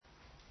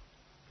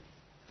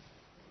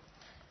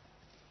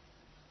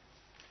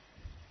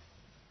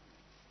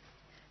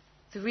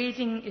The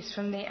reading is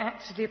from the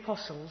Acts of the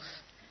Apostles,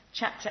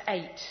 chapter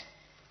 8,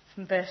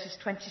 from verses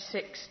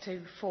 26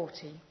 to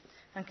 40,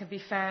 and can be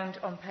found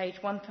on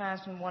page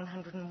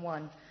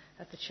 1101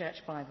 of the Church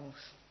Bibles.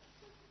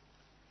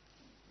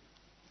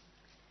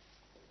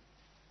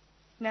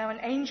 Now an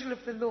angel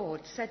of the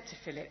Lord said to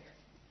Philip,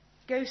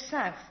 "Go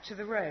south to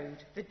the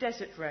road, the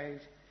desert road,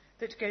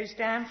 that goes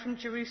down from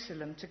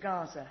Jerusalem to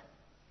Gaza."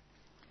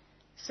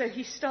 So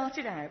he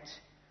started out,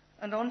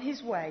 and on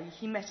his way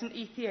he met an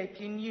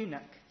Ethiopian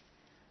eunuch,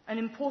 an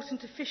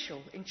important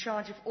official in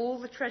charge of all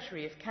the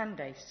treasury of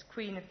Candace,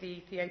 queen of the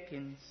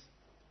Ethiopians.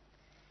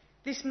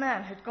 This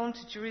man had gone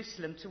to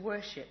Jerusalem to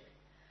worship,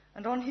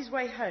 and on his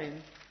way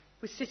home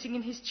was sitting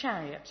in his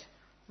chariot,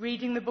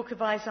 reading the book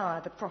of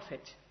Isaiah the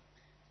prophet.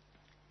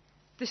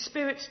 The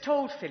Spirit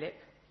told Philip,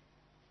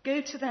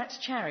 "Go to that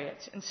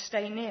chariot and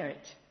stay near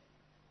it."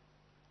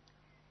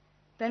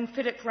 Then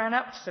Philip ran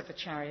up to the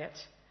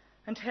chariot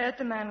and heard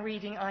the man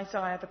reading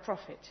Isaiah the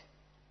prophet.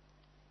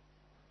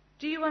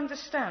 "Do you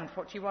understand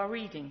what you are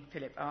reading?"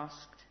 Philip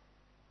asked.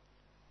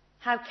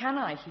 "How can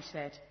I," he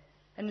said,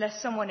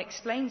 "unless someone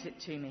explains it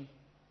to me?"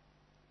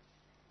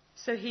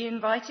 So he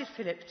invited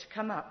Philip to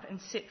come up and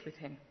sit with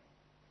him.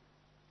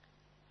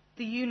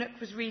 The eunuch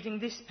was reading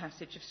this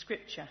passage of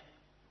Scripture.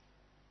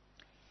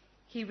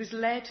 "He was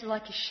led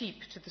like a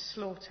sheep to the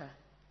slaughter,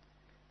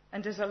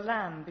 and as a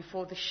lamb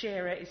before the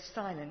shearer is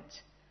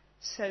silent,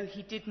 so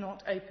he did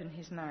not open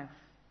his mouth.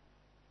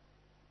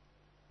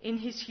 In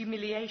his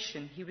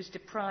humiliation he was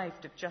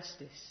deprived of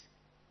justice.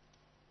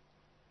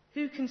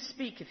 Who can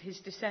speak of his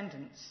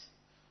descendants?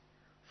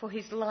 For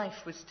his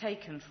life was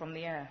taken from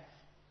the earth."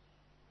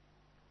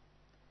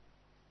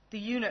 The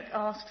eunuch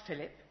asked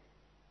Philip,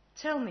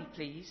 "Tell me,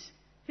 please,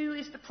 who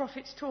is the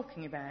prophet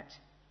talking about,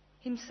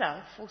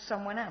 himself or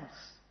someone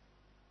else?"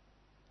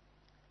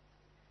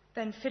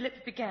 Then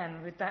Philip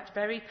began with that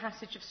very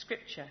passage of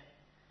Scripture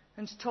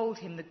and told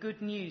him the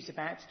good news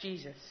about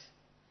Jesus.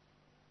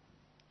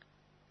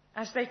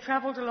 As they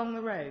travelled along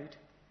the road,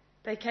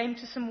 they came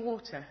to some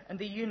water, and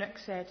the eunuch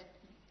said,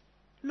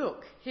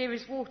 "Look, here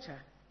is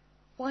water.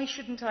 Why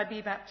shouldn't I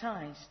be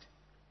baptized?"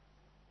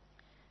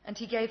 And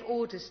he gave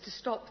orders to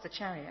stop the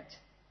chariot.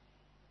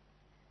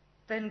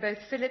 Then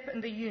both Philip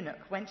and the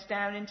eunuch went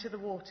down into the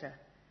water,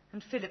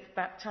 and Philip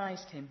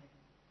baptized him.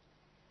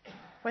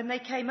 When they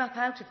came up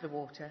out of the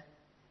water,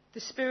 the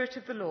Spirit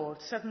of the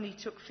Lord suddenly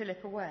took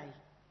Philip away,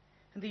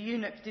 and the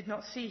eunuch did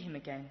not see him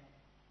again,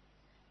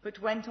 but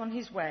went on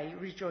his way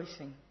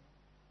rejoicing.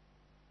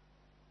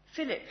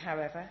 Philip,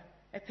 however,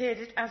 appeared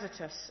at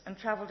Azotus and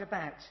travelled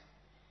about,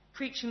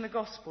 preaching the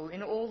gospel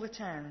in all the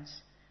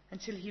towns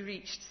until he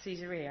reached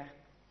Caesarea.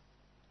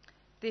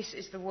 This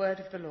is the word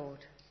of the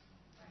Lord.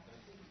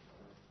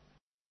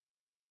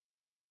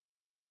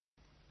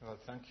 Well,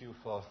 thank you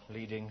for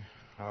leading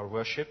our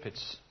worship.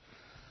 It's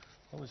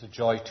always a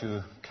joy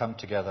to come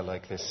together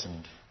like this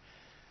and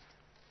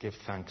give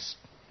thanks.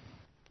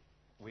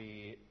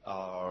 We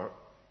are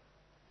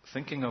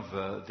thinking of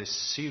this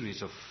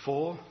series of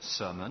 4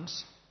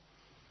 sermons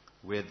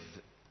with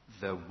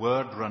the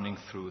word running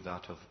through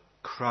that of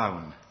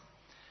crown.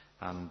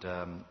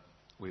 And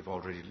we've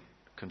already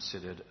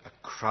considered a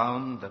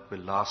crown that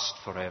will last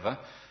forever.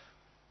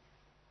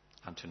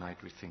 And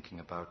tonight we're thinking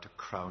about a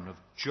crown of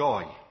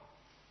joy.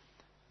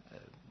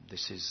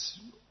 This is,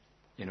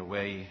 in a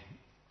way,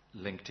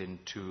 linked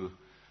into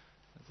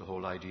the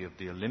whole idea of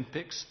the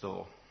Olympics,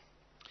 though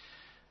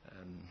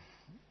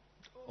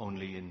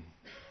only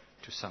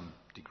to some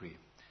degree.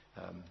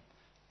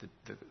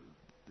 The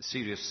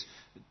serious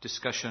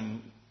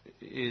discussion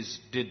is,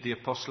 did the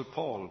Apostle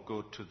Paul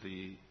go to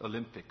the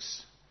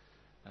Olympics?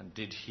 And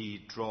did he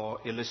draw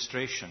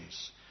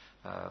illustrations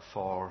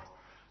for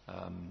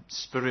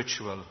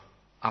spiritual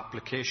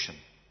application,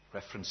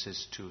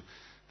 references to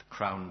the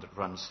crown that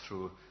runs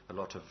through a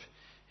lot of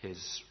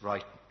his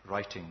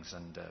writings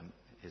and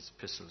his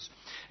epistles?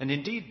 And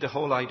indeed, the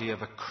whole idea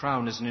of a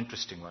crown is an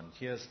interesting one.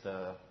 Here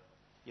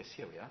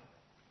we are.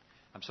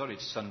 I'm sorry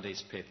it's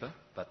Sunday's paper,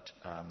 but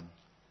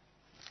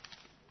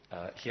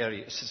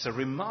this is a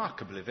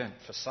remarkable event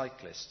for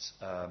cyclists.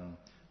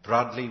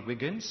 Bradley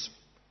Wiggins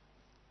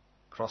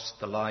crossed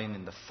the line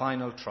in the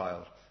final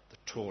trial, the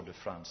Tour de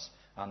France,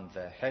 and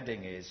the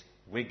heading is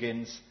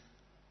 "Wiggins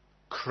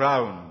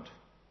crowned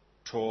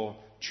Tour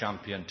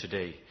champion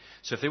today."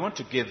 So if they want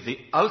to give the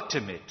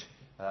ultimate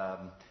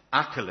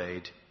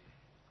accolade,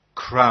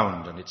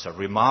 crowned, and it's a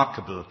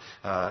remarkable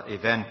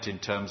event in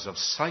terms of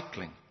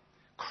cycling,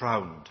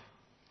 crowned.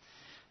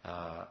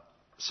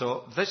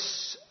 So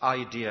this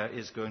idea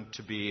is going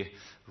to be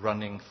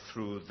running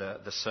through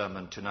the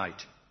sermon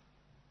tonight.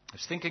 I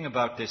was thinking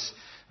about this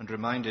and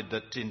reminded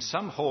that in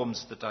some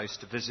homes that I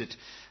used to visit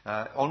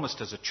almost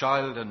as a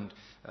child, and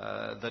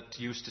that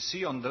you used to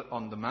see on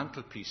the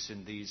mantelpiece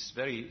in these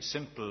very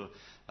simple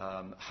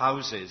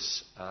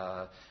houses,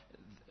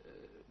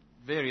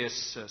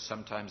 various,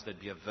 sometimes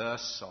there'd be a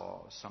verse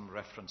or some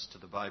reference to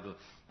the Bible,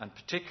 and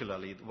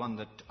particularly the one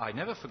that I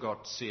never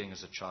forgot seeing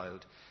as a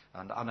child,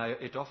 and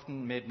it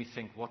often made me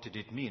think, what did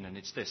it mean? And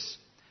it's this: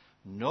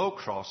 no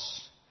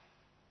cross,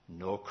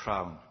 no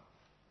crown.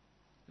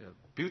 A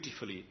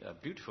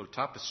beautiful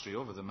tapestry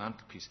over the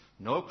mantelpiece.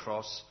 No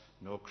cross,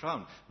 no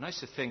crown. Nice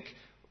to think,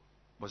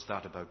 was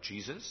that about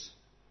Jesus?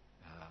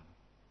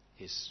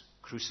 His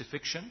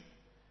crucifixion?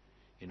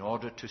 In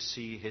order to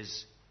see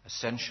his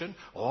ascension?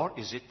 Or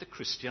is it the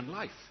Christian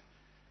life?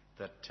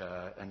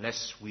 That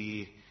unless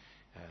we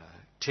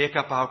take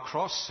up our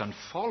cross and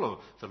follow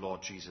the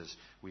Lord Jesus,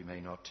 we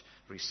may not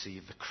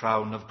receive the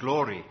crown of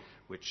glory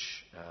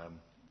which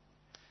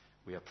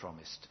we are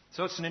promised.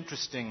 So it's an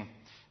interesting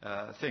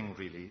thing,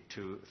 really,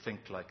 to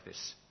think like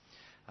this.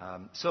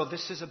 So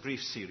this is a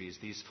brief series,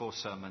 these 4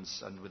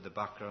 sermons, and with the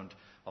background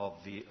of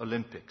the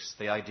Olympics.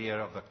 The idea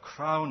of a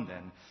crown,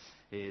 then,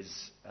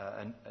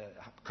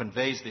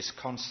 conveys this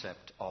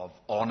concept of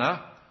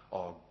honor,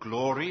 or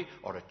glory,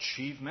 or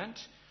achievement,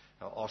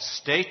 or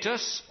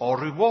status, or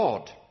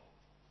reward.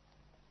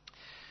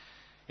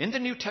 In the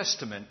New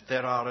Testament,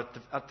 there are,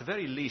 at the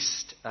very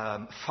least,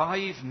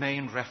 5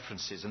 main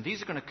references, and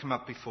these are going to come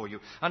up before you.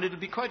 And it'll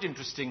be quite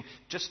interesting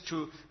just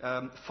to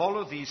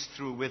follow these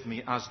through with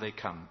me as they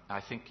come.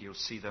 I think you'll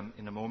see them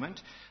in a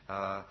moment.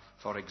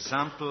 For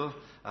example,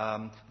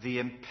 the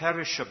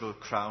imperishable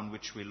crown,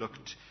 which we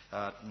looked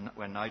at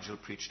when Nigel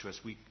preached to us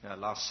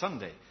last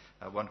Sunday,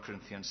 1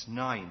 Corinthians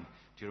 9,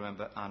 do you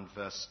remember? And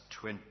verse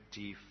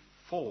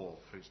 24,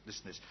 for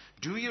listeners.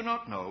 Do you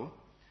not know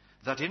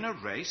that in a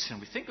race, and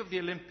we think of the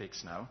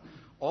Olympics now,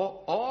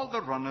 all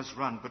the runners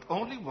run, but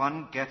only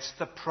one gets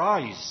the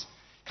prize.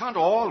 Can't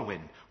all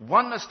win.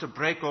 One has to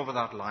break over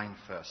that line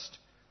first.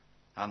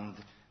 And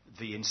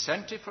the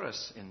incentive for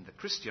us in the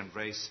Christian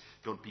race,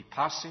 don't be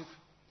passive,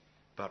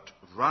 but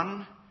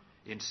run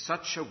in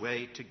such a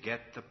way to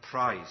get the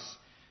prize.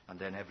 And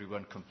then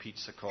everyone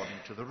competes according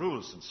to the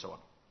rules and so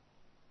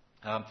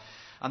on.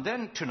 And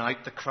then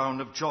tonight, the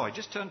crown of joy.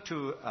 Just turn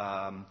to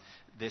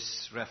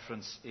this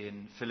reference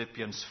in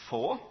Philippians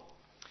 4.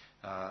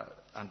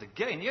 And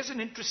again, here's an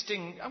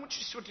interesting... I want you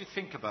to sort of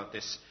think about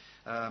this,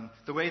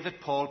 the way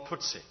that Paul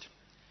puts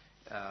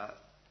it.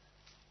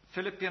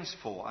 Philippians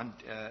 4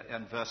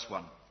 and verse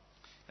 1.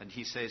 And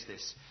he says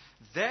this: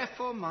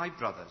 Therefore, my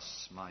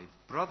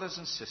brothers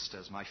and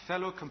sisters, my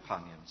fellow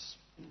companions,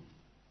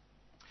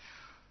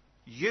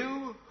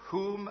 you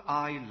whom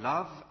I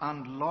love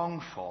and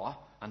long for...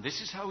 And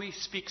this is how he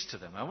speaks to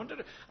them.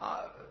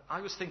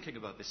 I was thinking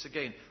about this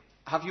again.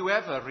 Have you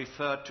ever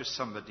referred to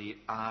somebody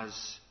as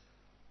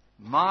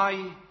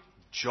my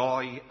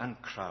joy and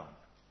crown?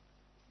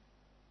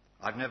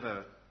 I've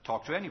never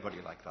talked to anybody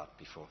like that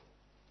before.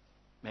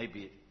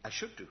 Maybe I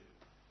should do.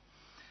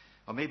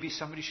 Or maybe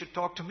somebody should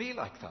talk to me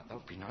like that. That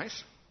would be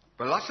nice.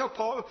 But that's how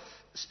Paul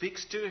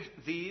speaks to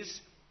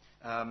these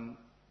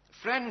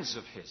friends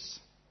of his,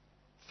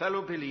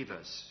 fellow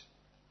believers.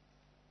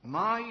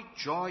 My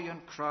joy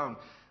and crown.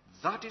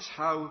 That is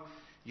how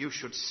you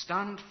should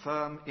stand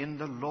firm in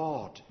the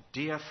Lord,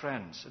 dear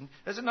friends. And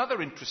there's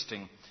another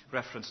interesting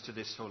reference to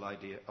this whole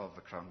idea of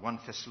the crown. 1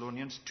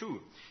 Thessalonians 2.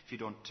 If you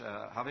don't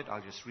have it,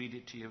 I'll just read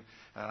it to you.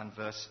 And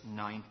verse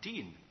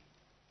 19.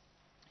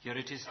 Here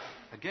it is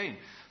again.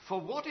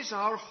 For what is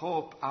our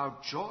hope, our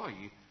joy,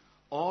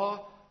 or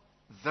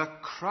the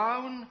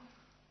crown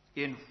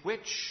in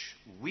which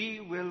we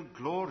will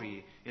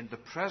glory in the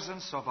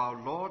presence of our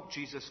Lord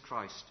Jesus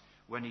Christ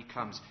when he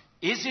comes?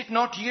 Is it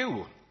not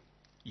you?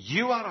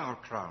 You are our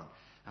crown.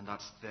 And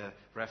that's the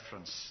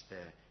reference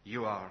there.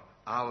 You are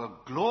our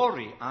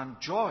glory and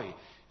joy.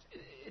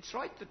 It's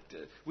right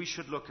that we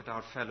should look at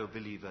our fellow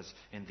believers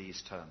in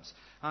these terms.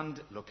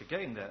 And look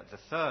again, the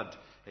third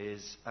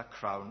is a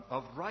crown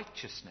of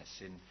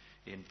righteousness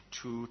in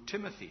 2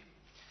 Timothy.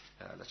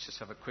 Let's just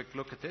have a quick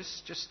look at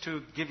this, just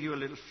to give you a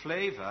little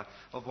flavour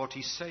of what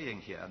he's saying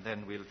here. And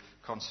then we'll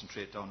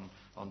concentrate on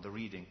the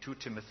reading. 2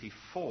 Timothy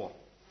 4.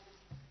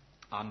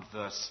 And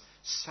verse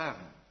 7.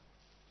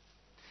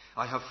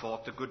 I have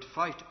fought the good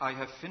fight. I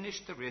have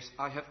finished the race.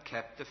 I have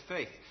kept the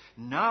faith.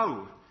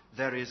 Now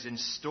there is in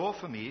store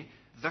for me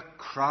the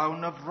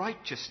crown of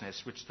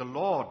righteousness, which the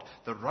Lord,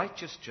 the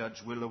righteous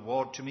judge, will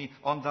award to me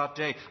on that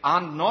day.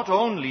 And not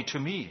only to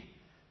me,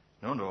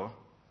 no,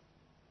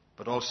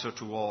 but also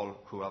to all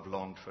who have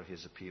longed for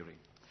his appearing.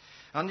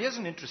 And here's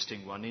an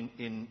interesting one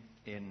in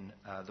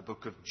the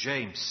book of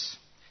James.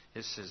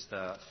 This is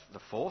the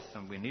 4th,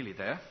 and we're nearly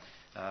there.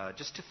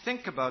 Just to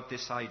think about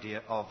this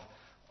idea of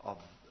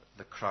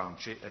the crown,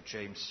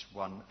 James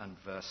 1 and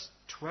verse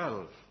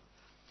 12.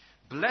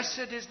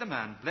 Blessed is the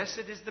man,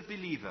 blessed is the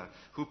believer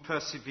who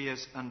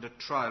perseveres under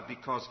trial,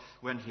 because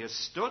when he has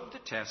stood the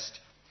test,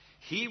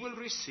 he will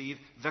receive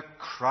the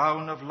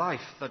crown of life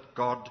that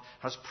God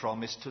has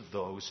promised to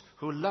those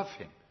who love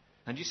him.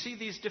 And you see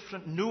these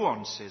different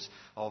nuances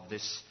of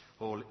this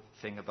whole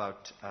thing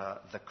about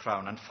the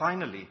crown. And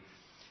finally,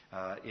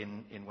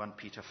 in 1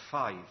 Peter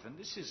 5, and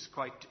this is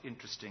quite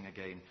interesting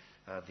again,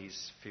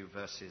 these few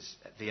verses.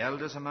 The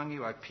elders among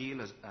you, I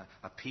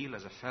appeal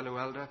as a fellow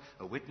elder,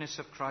 a witness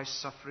of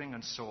Christ's suffering,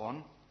 and so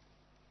on.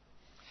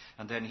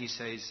 And then he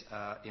says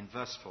in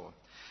verse 4,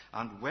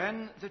 and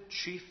when the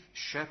chief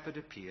shepherd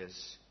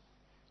appears,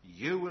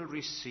 you will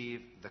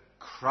receive the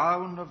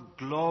crown of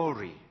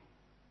glory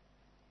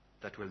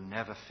that will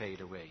never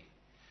fade away.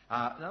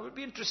 That would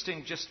be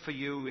interesting just for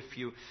you if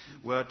you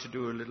were to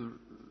do a little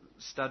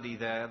study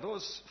there.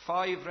 Those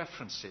 5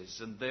 references,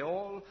 and they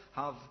all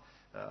have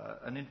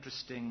an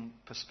interesting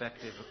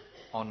perspective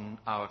on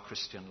our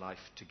Christian life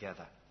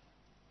together.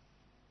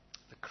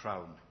 The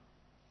crown.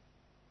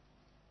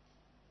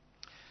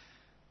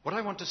 What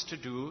I want us to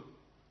do,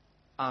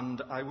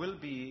 and I will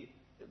be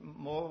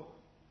more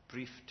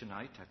brief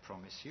tonight, I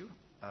promise you,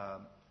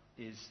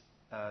 is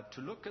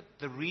to look at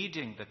the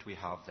reading that we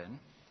have then,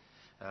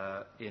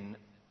 in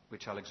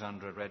which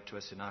Alexandra read to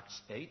us in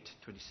Acts 8,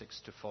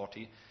 26 to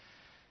 40.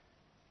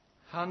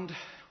 And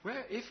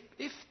where,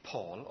 if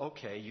Paul,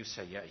 okay, you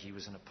say, yeah, he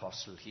was an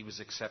apostle, he was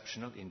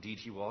exceptional, indeed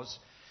he was,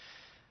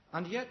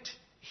 and yet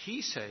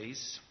he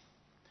says,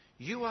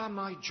 you are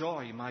my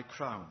joy, my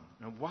crown.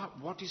 Now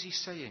what is he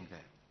saying there?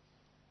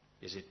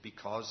 Is it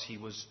because he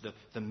was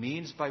the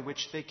means by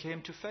which they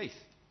came to faith?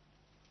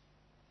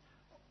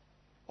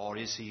 Or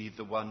is he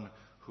the one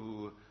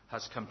who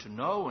has come to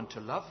know and to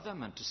love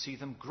them and to see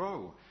them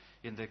grow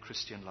in their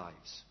Christian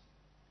lives?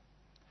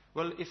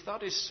 Well, if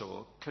that is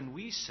so, can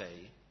we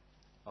say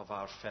of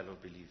our fellow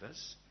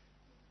believers,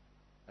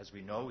 as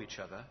we know each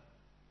other,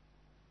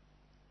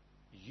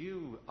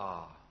 you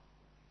are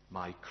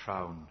my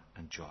crown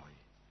and joy?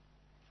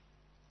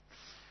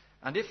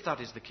 And if that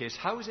is the case,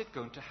 how is it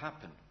going to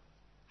happen?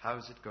 How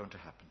is it going to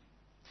happen?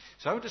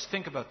 So I want us to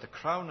think about the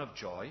crown of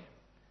joy,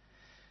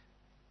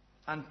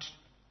 and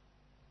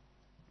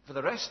for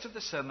the rest of the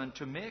sermon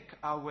to make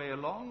our way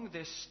along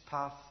this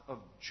path of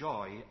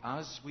joy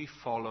as we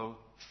follow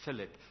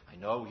Philip. I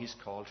know he's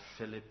called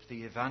Philip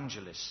the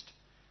Evangelist.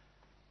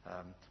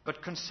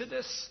 But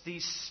consider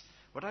these,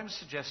 what I'm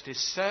suggesting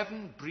is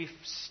 7 brief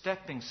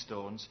stepping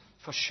stones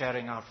for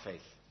sharing our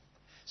faith.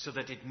 So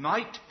that it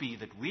might be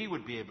that we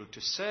would be able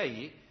to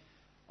say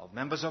of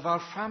members of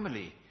our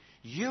family,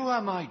 you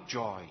are my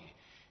joy,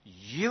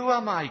 you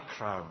are my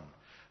crown.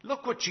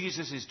 Look what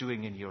Jesus is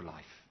doing in your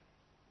life.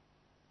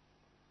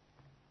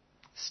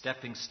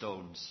 Stepping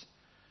stones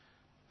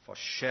for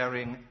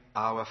sharing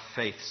our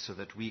faith so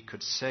that we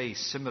could say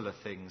similar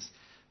things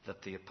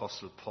that the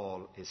Apostle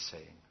Paul is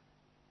saying.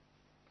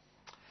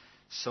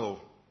 So,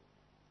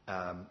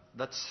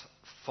 let's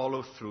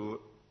follow through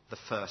the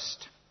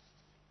first.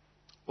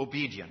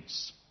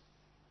 Obedience.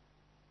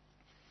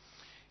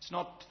 It's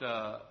not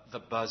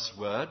the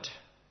buzzword.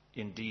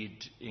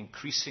 Indeed,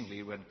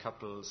 increasingly when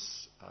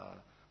couples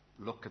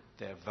look at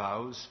their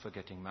vows for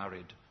getting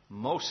married,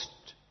 most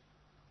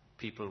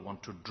people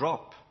want to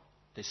drop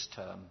this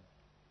term,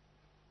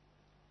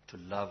 to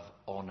love,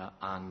 honor,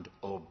 and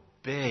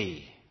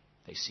obey.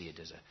 They see it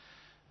as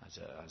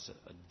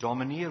a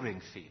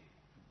domineering theme.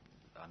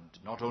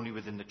 And not only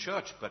within the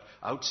church, but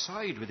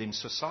outside, within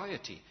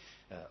society.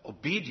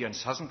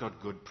 Obedience hasn't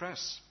got good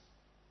press.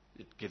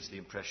 It gives the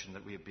impression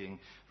that we are being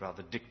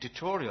rather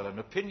dictatorial and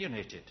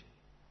opinionated.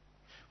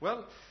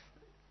 Well,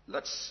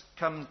 let's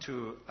come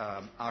to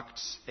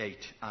Acts 8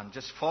 and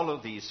just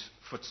follow these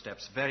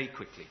footsteps very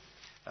quickly.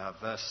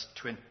 Verse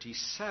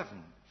 27,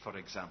 for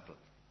example.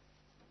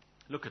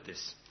 Look at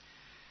this.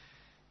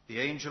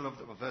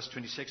 Verse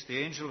 26, the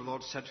angel of the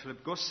Lord said to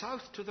Philip, go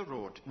south to the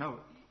road. Now,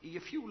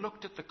 if you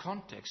looked at the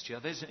context here,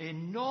 there's an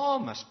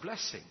enormous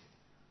blessing.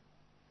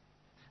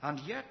 And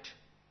yet,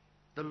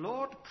 the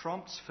Lord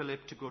prompts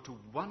Philip to go to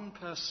one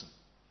person.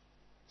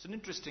 It's an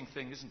interesting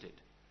thing, isn't it?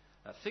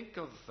 Think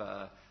of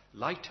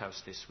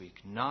Lighthouse this week.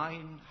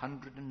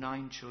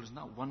 909 children. Isn't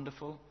that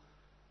wonderful?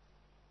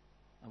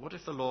 And what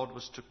if the Lord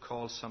was to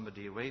call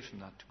somebody away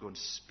from that to go and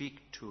speak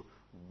to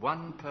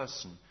one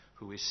person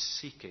who is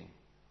seeking?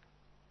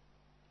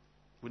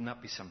 Wouldn't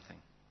that be something?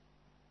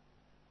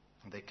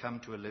 And they come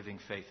to a living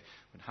faith.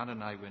 When Hannah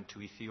and I went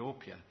to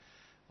Ethiopia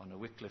on a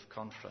Wycliffe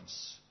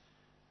conference,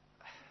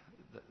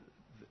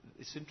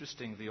 it's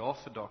interesting, the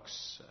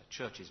Orthodox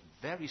Church is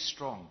very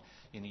strong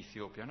in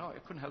Ethiopia. No, I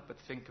couldn't help but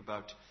think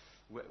about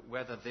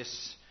whether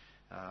this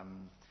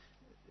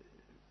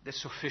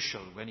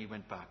official, when he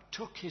went back,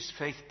 took his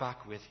faith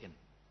back with him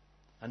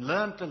and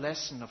learned the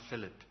lesson of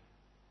Philip.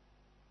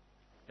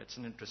 It's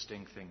an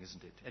interesting thing,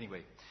 isn't it?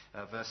 Anyway,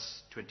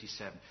 verse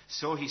 27.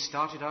 So he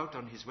started out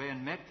on his way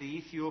and met the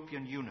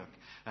Ethiopian eunuch,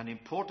 an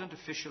important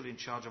official in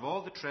charge of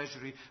all the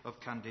treasury of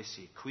Candace,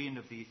 queen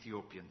of the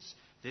Ethiopians.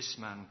 This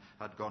man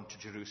had gone to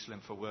Jerusalem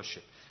for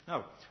worship.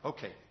 Now,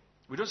 okay,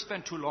 we don't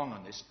spend too long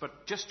on this,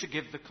 but just to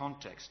give the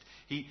context,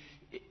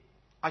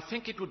 I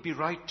think it would be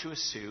right to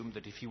assume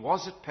that if he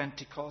was at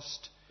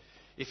Pentecost,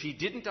 if he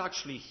didn't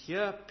actually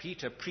hear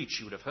Peter preach,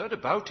 he would have heard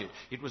about it.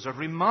 It was a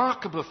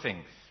remarkable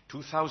thing.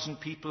 2,000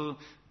 people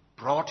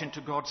brought into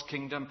God's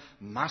kingdom,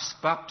 mass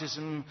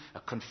baptism, a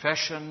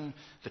confession,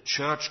 the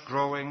church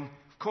growing.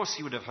 Of course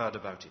he would have heard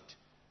about it.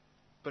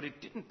 But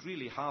it didn't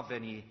really have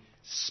any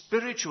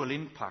spiritual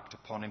impact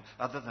upon him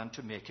other than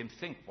to make him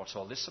think, what's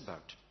all this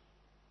about?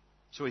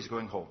 So he's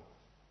going home.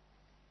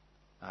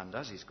 And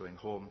as he's going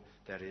home,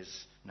 there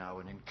is now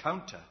an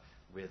encounter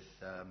with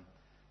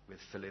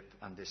Philip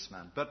and this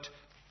man. But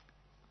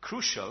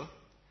crucial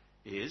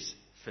is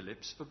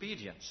Philip's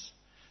obedience.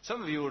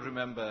 Some of you will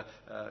remember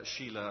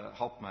Sheila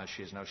Hopmer.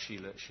 She is now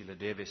Sheila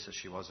Davis, as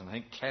she was. And I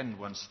think Ken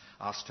once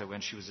asked her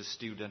when she was a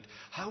student,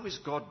 "How is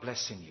God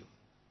blessing you?"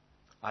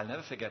 I'll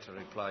never forget her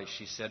reply.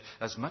 She said,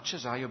 "As much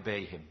as I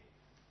obey him."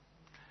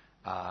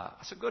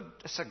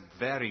 That's a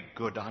very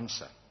good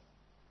answer.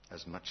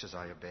 As much as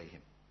I obey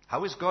him.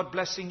 How is God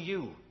blessing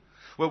you?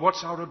 Well,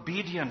 what's our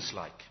obedience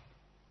like?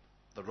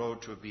 The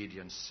road to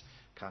obedience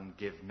can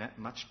give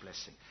much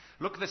blessing.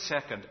 Look at the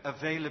second,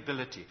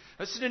 availability.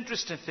 That's an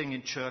interesting thing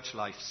in church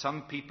life.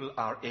 Some people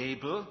are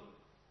able,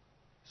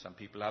 some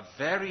people are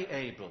very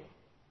able,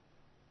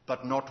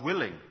 but not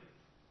willing.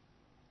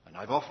 And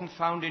I've often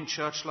found in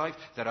church life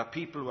there are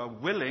people who are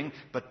willing,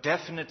 but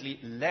definitely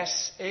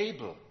less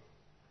able.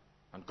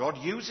 And God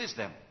uses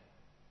them.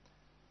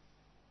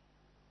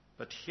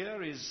 But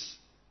here is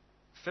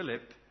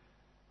Philip,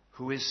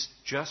 who is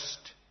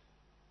just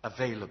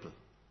available.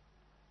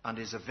 And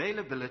his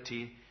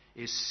availability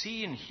is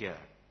seen here.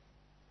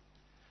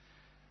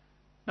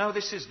 Now,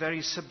 this is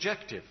very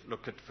subjective.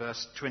 Look at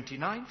verse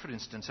 29, for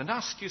instance, and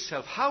ask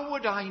yourself, how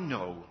would I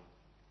know,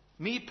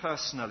 me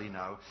personally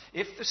now,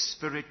 if the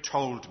Spirit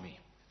told me?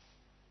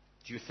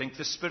 Do you think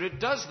the Spirit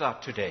does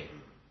that today?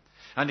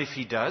 And if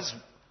he does,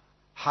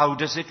 how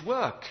does it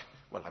work?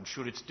 Well, I'm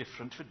sure it's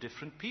different for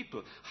different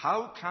people.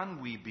 How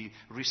can we be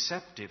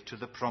receptive to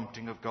the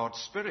prompting of God's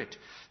Spirit?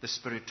 The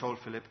Spirit told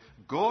Philip,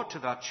 go to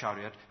that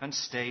chariot and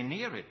stay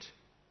near it.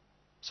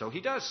 So he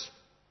does.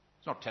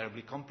 It's not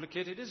terribly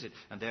complicated, is it?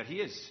 And there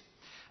he is.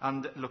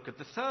 And look at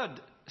the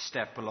third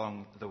step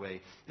along the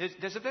way.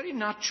 There's a very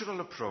natural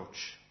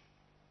approach.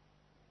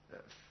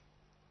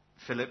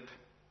 Philip,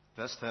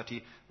 verse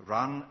 30,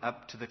 ran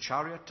up to the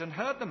chariot and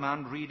heard the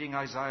man reading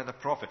Isaiah the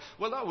prophet.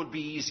 Well, that would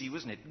be easy,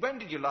 wouldn't it? When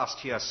did you last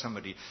hear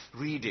somebody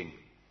reading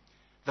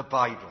the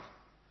Bible?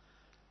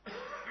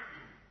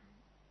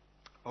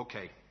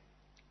 Okay.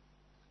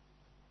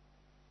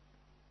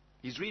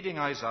 He's reading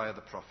Isaiah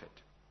the prophet.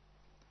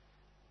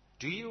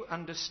 Do you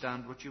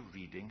understand what you're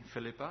reading?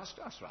 Philip asked.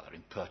 That's rather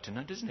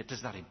impertinent, isn't it?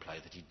 Does that imply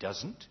that he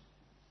doesn't?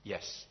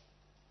 Yes.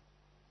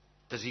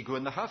 Does he go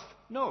in the huff?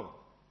 No.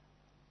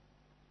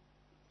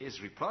 His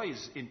reply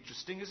is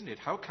interesting, isn't it?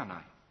 How can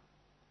I?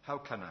 How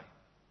can I?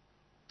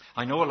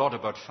 I know a lot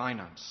about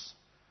finance.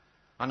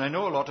 And I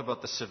know a lot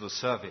about the civil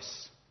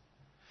service.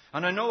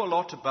 And I know a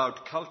lot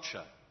about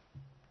culture.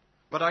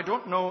 But I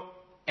don't know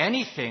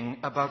anything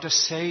about a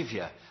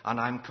Saviour. And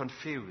I'm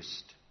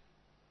confused.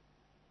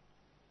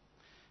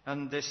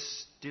 And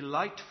this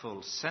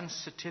delightful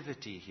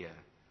sensitivity here.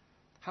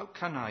 How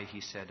can I,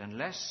 he said,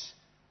 unless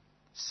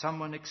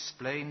someone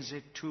explains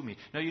it to me?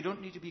 Now, you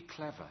don't need to be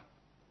clever.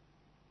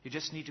 You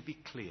just need to be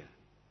clear.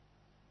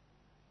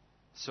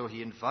 So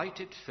he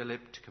invited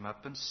Philip to come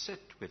up and sit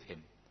with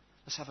him.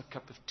 Let's have a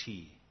cup of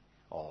tea,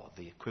 or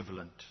the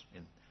equivalent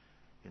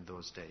in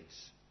those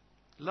days.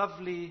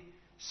 Lovely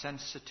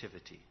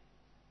sensitivity.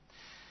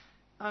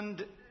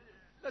 And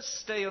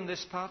let's stay on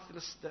this path.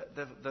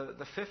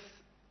 The fifth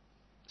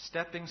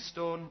stepping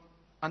stone.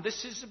 And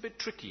this is a bit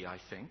tricky, I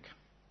think.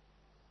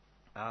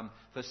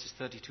 Verses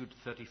 32 to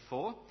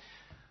 34.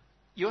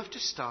 You have to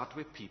start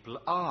where people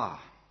are.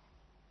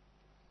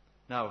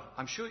 Now,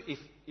 I'm sure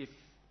if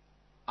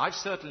I've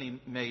certainly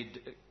made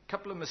a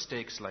couple of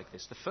mistakes like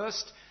this. The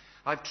first,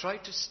 I've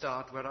tried to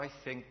start where I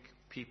think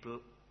people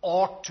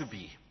ought to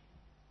be.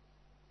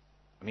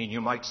 I mean, you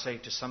might say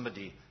to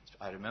somebody,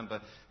 I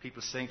remember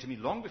people saying to me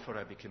long before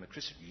I became a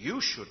Christian,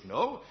 you should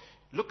know,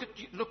 look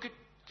at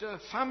the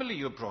family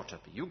you're brought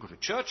up in. You go to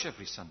church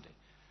every Sunday.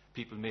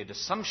 People made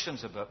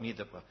assumptions about me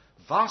that were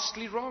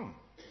vastly wrong.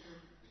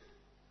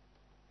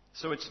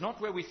 So it's not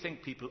where we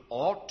think people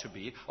ought to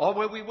be or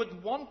where we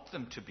would want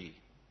them to be.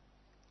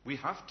 We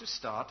have to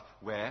start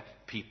where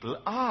people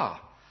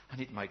are. And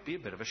it might be a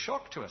bit of a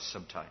shock to us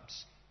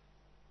sometimes.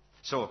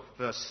 So,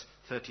 verse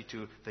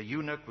 32, the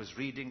eunuch was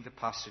reading the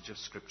passage of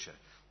Scripture.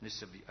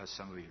 This, as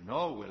some of you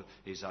know,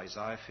 is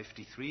Isaiah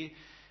 53.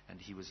 And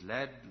he was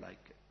led like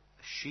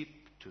a sheep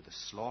to the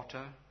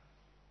slaughter,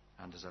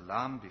 and as a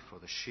lamb before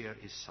the shear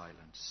is silent,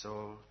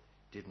 so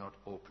did not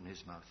open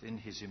his mouth. In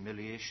his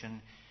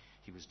humiliation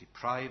he was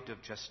deprived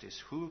of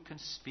justice. Who can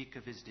speak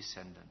of his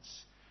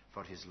descendants?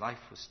 For his life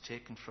was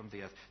taken from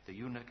the earth. The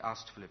eunuch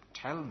asked Philip,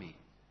 tell me,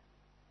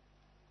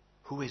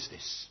 who is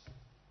this?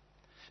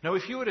 Now,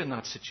 if you were in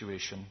that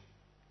situation,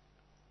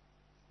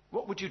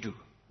 what would you do?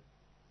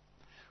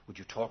 Would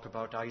you talk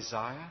about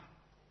Isaiah?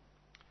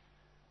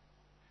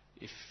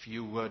 If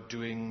you were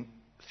doing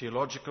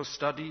theological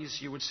studies,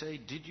 you would say,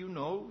 did you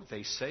know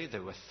they say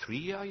there were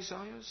 3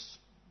 Isaiahs?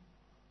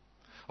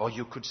 Or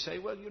you could say,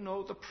 well, you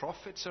know, the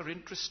prophets are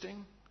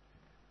interesting.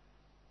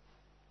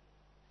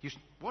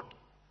 What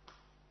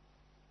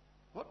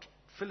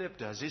Philip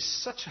does is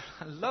such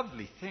a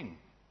lovely thing.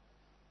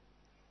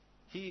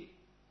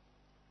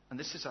 And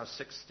this is our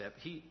 6th step,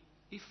 he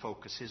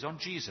focuses on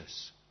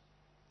Jesus.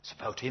 It's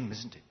about him,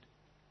 isn't it?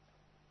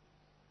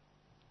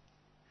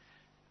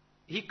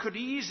 He could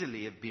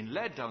easily have been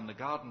led down the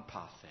garden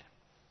path there.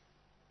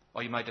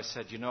 Or he might have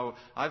said, you know,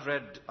 I've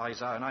read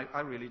Isaiah and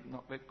I'm really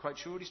not quite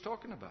sure what he's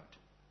talking about.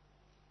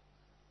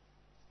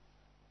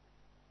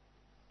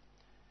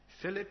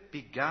 Philip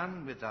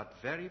began with that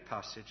very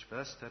passage,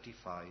 verse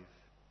 35,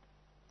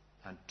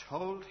 and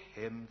told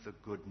him the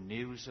good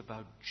news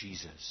about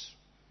Jesus.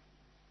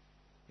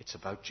 It's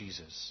about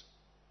Jesus.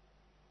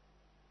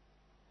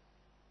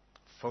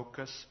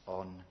 Focus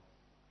on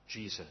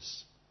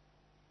Jesus.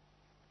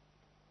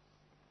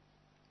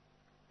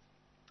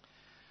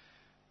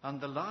 And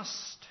the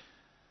last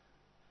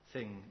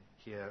thing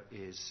here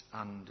is,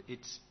 and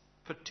it's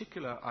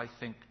particular, I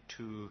think,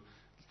 to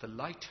the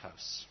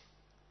lighthouse,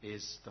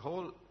 is the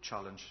whole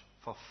challenge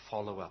for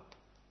follow-up.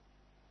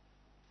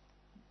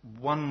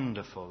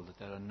 Wonderful that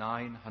there are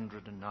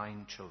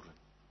 909 children.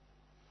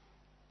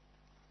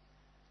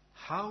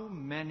 How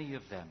many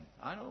of them,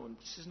 I know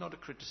this is not a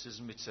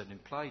criticism, it's an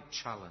implied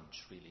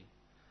challenge really,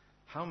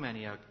 how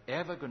many are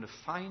ever going to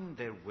find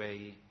their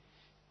way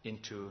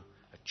into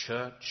a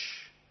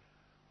church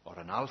or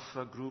an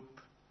alpha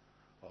group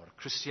or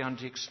a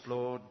Christianity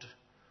Explored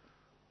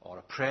or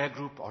a prayer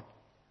group or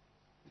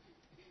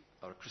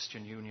a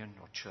Christian union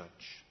or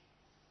church?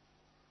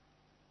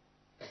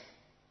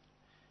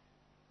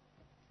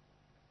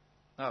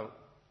 Now,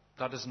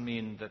 that doesn't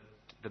mean that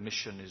the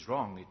mission is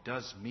wrong. It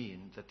does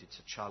mean that it's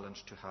a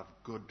challenge to have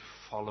good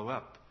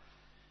follow-up.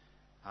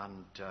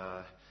 And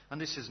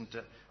this isn't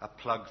a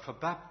plug for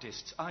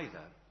Baptists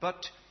either.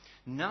 But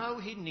now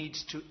he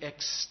needs to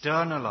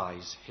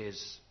externalize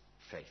his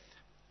faith.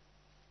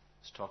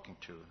 I was talking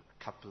to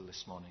a couple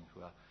this morning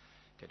who are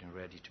getting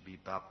ready to be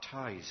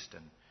baptized,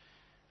 and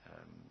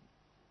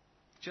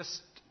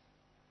just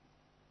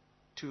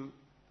to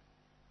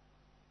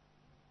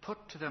put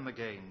to them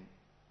again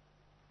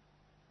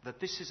that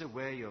this is a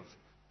way of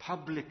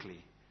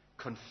publicly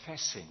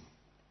confessing,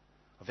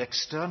 of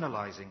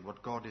externalizing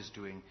what God is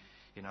doing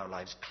in our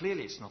lives.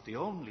 Clearly, it's not the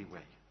only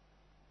way.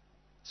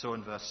 So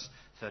in verse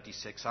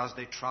 36, as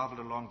they traveled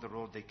along the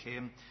road, they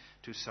came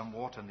to some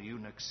water, and the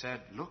eunuch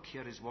said, "Look,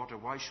 here is water.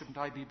 Why shouldn't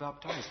I be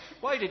baptized?"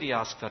 Why did he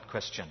ask that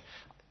question?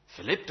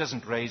 Philip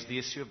doesn't raise the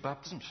issue of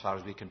baptism, as far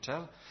as we can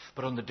tell.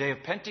 But on the day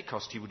of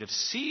Pentecost, he would have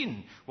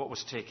seen what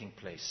was taking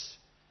place.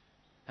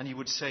 And he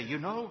would say,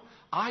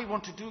 I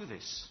want to do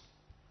this.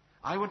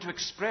 I want to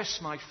express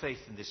my faith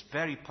in this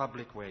very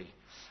public way.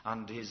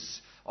 And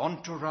his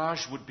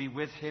entourage would be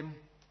with him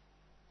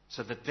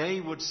so that they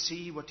would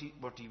see what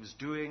he was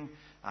doing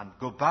and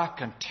go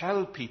back and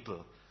tell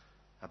people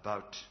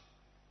about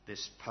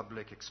this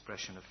public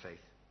expression of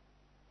faith.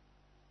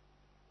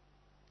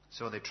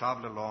 So they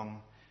traveled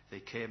along. They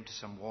came to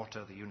some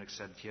water. The eunuch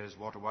said, "Here is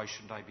water. Why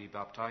shouldn't I be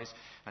baptized?"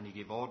 And he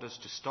gave orders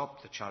to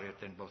stop the chariot.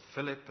 Then both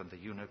Philip and the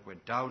eunuch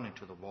went down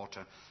into the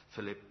water.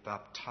 Philip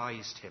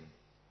baptized him.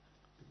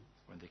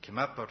 When they came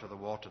up out of the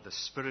water, the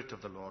Spirit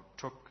of the Lord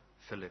took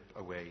Philip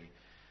away.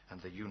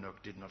 And the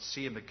eunuch did not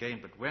see him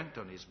again, but went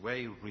on his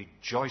way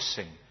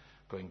rejoicing,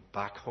 going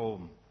back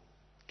home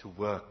to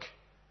work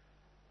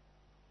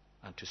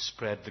and to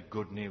spread the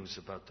good news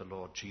about the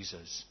Lord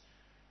Jesus.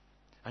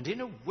 And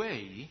in a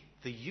way,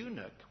 the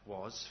eunuch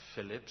was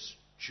Philip's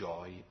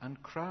joy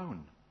and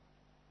crown.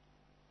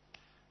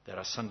 There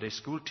are Sunday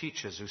school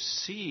teachers who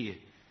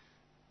see,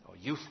 or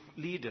youth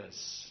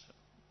leaders,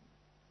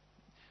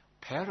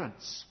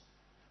 parents,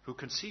 who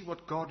can see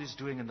what God is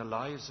doing in the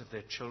lives of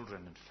their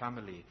children and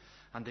family,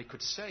 and they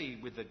could say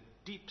with a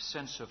deep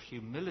sense of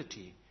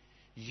humility,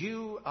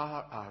 "You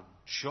are our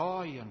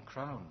joy and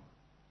crown."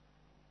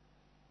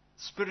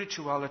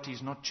 Spirituality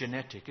is not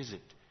genetic, is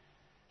it?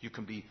 You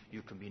can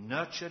be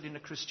nurtured in a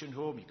Christian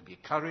home, you can be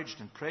encouraged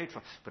and prayed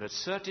for, but at a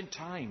certain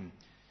time,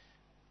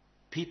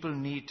 people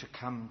need to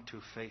come to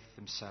faith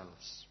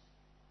themselves.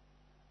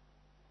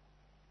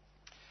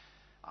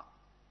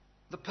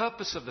 The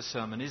purpose of the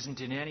sermon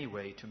isn't in any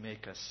way to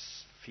make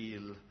us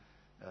feel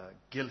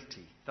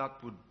guilty.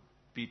 That would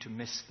be to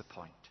miss the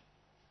point.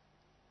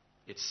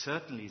 It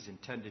certainly is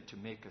intended to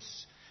make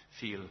us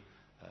feel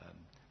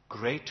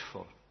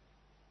grateful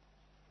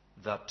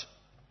that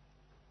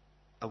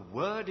a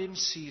word in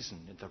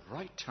season, at the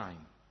right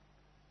time,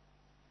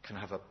 can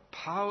have a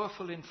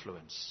powerful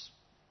influence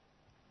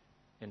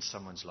in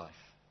someone's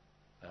life.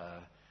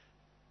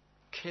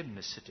 Kim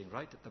is sitting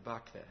right at the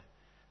back there.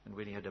 And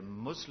when he had a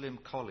Muslim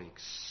colleague,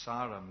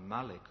 Sarah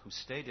Malik, who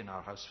stayed in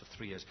our house for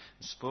 3 years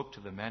and spoke to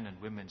the men and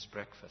women's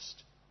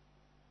breakfast,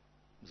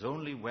 it was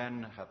only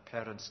when her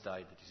parents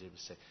died that he was able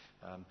to say,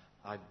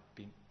 "I've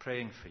been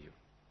praying for you."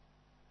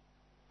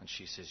 And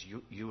she says,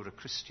 you're a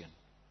Christian,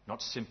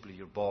 not simply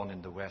you're born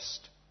in the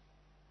West.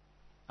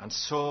 And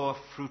so a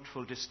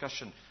fruitful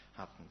discussion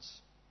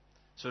happens.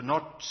 So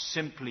not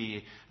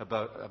simply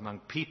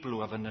among people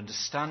who have an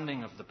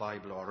understanding of the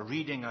Bible or are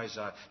reading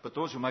Isaiah, but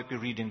those who might be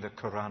reading the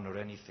Quran or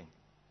anything.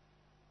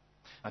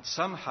 And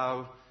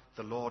somehow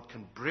the Lord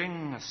can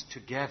bring us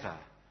together,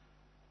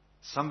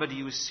 somebody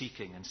who is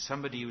seeking and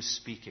somebody who is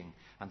speaking,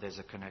 and there's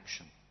a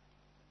connection.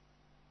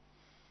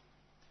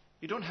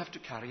 You don't have to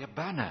carry a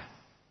banner.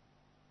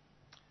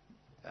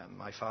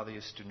 My father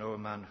used to know a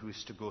man who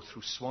used to go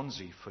through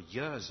Swansea for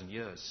years and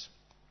years,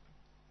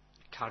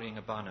 carrying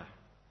a banner,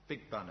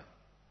 big banner.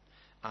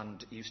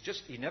 And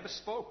he never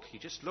spoke. He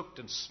just looked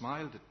and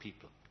smiled at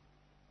people.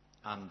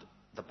 And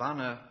the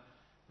banner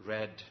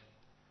read,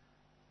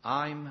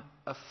 "I'm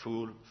a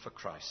fool for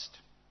Christ."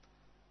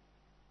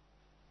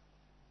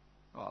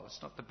 Well,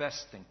 it's not the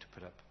best thing to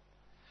put up.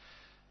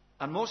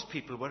 And most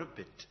people were a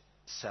bit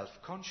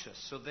self-conscious,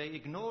 so they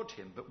ignored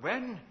him. But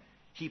when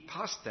he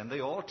passed them, they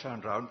all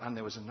turned around, and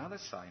there was another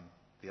sign,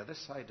 the other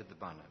side of the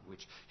banner,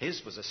 which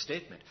his was a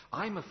statement,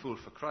 "I'm a fool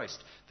for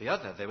Christ." The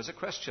other, there was a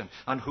question,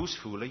 "And whose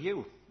fool are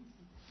you?"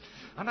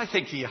 And I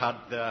think he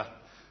had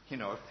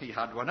he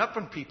had one up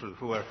on people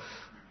who were...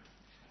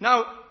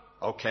 Now,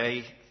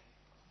 okay,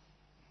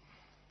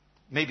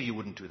 maybe you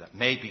wouldn't do that.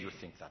 Maybe you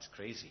think that's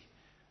crazy.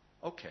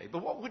 Okay,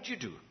 but what would you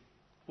do?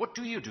 What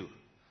do you do?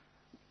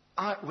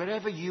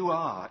 Wherever you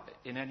are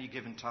in any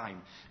given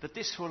time, that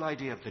this whole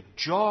idea of the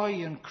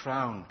joy and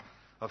crown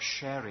of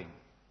sharing.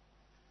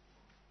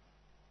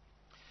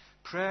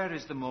 Prayer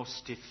is the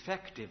most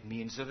effective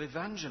means of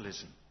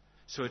evangelism.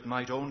 So it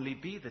might only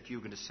be that you're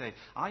going to say,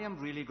 "I am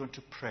really going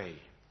to pray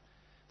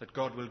that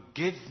God will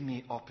give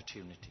me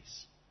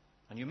opportunities."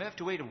 And you may have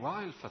to wait a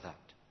while for that.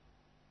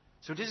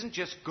 So it isn't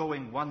just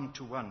going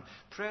one-to-one.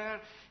 Prayer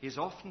is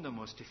often the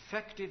most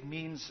effective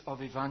means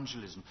of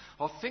evangelism.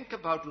 Or think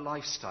about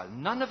lifestyle.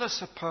 None of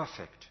us are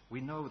perfect.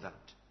 We know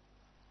that.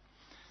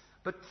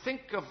 But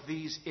think of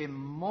these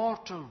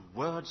immortal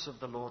words of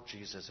the Lord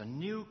Jesus. "A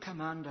new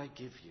command I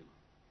give you.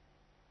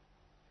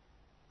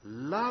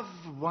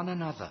 Love one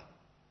another."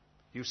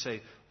 You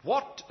say,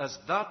 "What has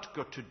that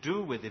got to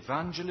do with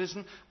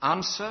evangelism?"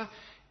 Answer,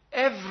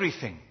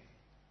 everything.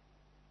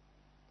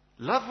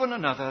 "Love one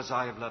another as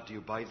I have loved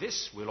you. By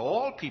this will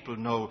all people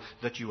know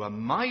that you are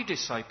my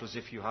disciples,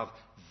 if you have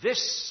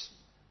this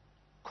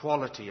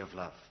quality of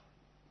love."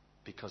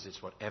 Because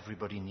it's what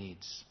everybody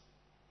needs.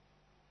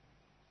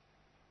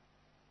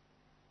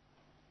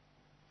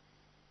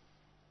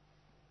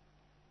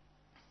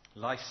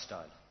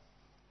 Lifestyle.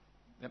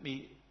 Let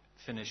me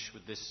finish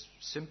with this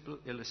simple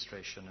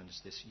illustration, and it's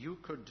this. You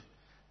could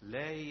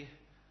lay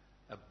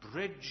a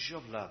bridge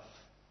of love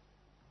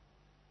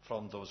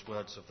from those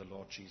words of the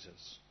Lord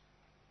Jesus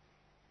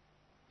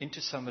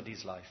into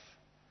somebody's life,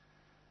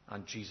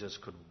 and Jesus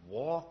could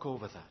walk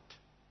over that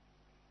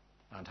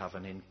and have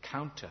an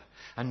encounter.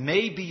 And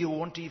maybe you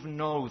won't even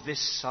know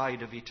this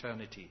side of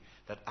eternity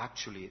that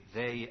actually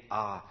they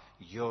are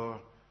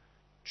your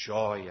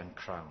joy and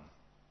crown.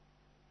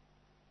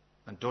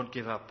 And don't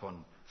give up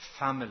on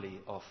family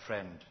or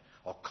friend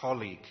or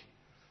colleague.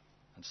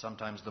 And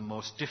sometimes the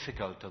most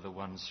difficult are the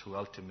ones who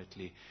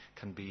ultimately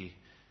can be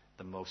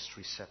the most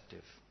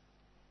receptive.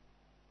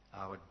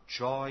 Our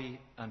joy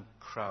and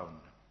crown.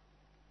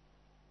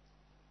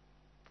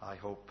 I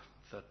hope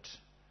that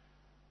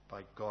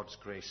by God's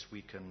grace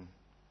we can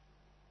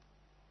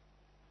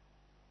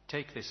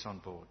take this on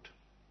board,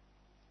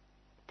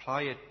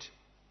 apply it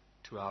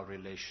to our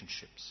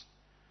relationships,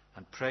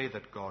 and pray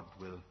that God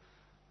will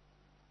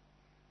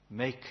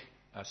make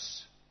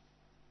us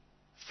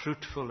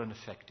fruitful and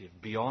effective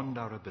beyond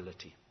our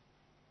ability,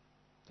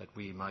 that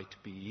we might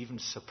be even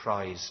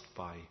surprised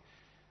by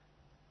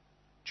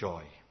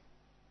joy.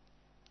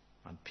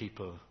 And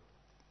people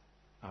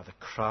are the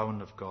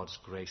crown of God's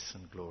grace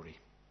and glory.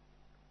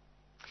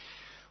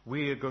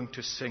 We are going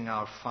to sing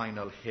our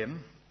final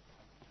hymn,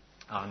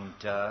 and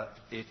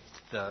it's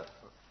the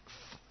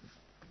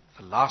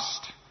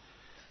last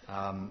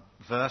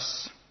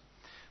verse,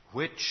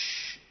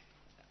 which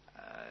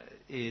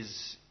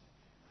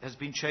has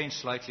been changed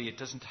slightly. It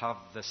doesn't have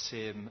the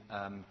same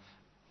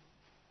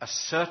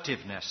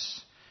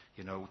assertiveness.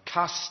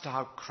 Cast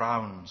our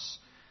crowns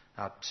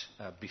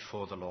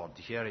before the Lord.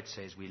 Here it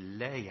says we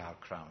lay our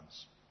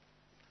crowns.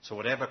 So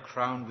whatever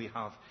crown we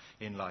have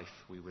in life,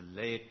 we will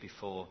lay it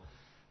before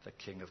the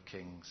King of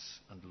Kings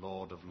and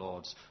Lord of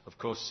Lords. Of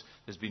course,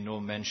 there's been no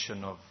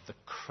mention of the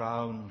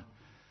crown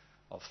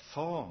of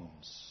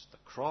thorns, the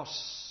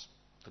cross,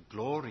 the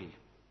glory.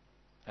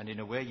 And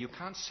in a way, you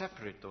can't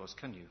separate those,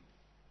 can you?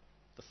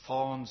 The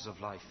thorns of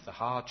life, the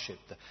hardship,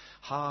 the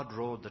hard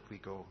road that we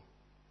go.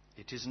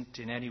 It isn't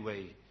in any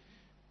way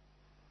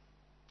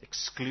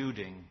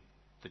excluding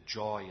the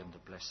joy and the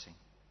blessing.